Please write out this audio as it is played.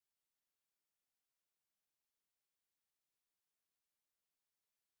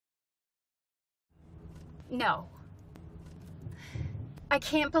No. I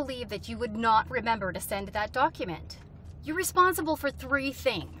can't believe that you would not remember to send that document. You're responsible for 3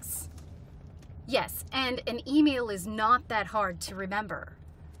 things. Yes, and an email is not that hard to remember.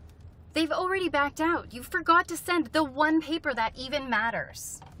 They've already backed out. You forgot to send the one paper that even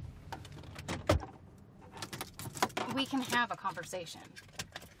matters. We can have a conversation.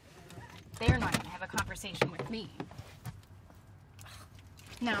 They're not going to have a conversation with me.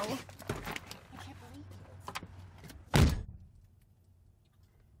 No. I can't believe it.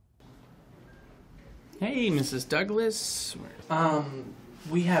 Hey, Mrs. Douglas.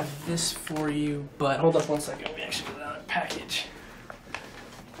 We have this for you, but hold up one second. We actually got a package.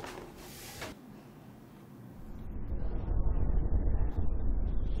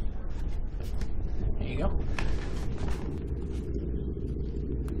 Here you go.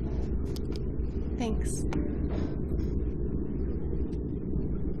 Thanks.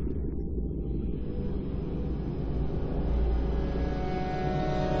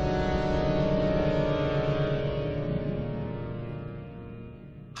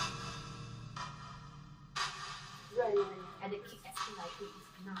 And it keeps escalating,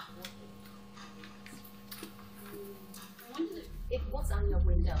 it's not working. I wonder if it was on your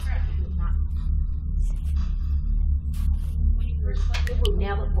window, it will not. It will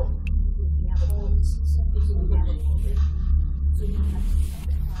never work. It will never work. It will never work. So you have to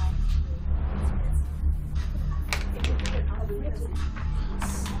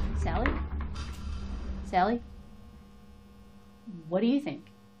Sally? Sally? What do you think?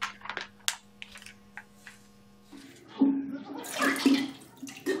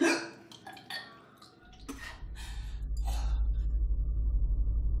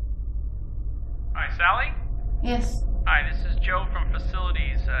 Hi, Sally? Yes. Hi, this is Joe from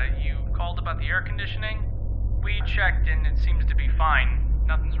Facilities. You called about the air conditioning? We checked and it seems to be fine.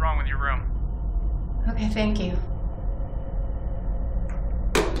 Nothing's wrong with your room. Okay, thank you.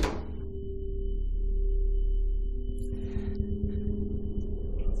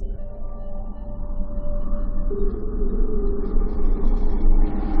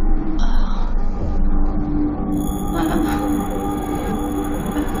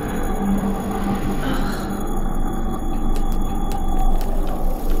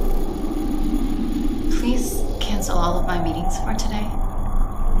 Please cancel all of my meetings for today.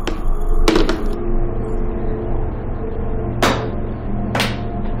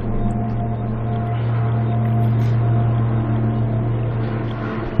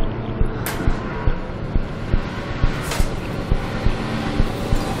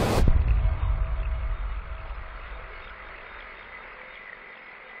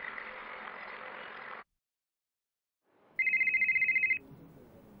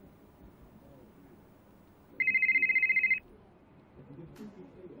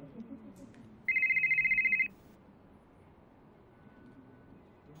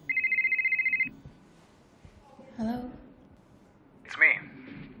 Hello? It's me.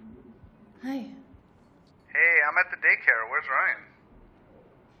 Hi. Hey, I'm at the daycare. Where's Ryan?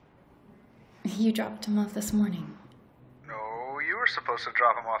 You dropped him off this morning. No, you were supposed to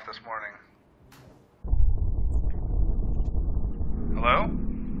drop him off this morning. Hello?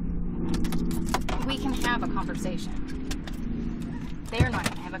 We can have a conversation. They're not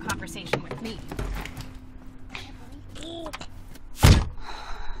going to have a conversation with me. I can't believe it.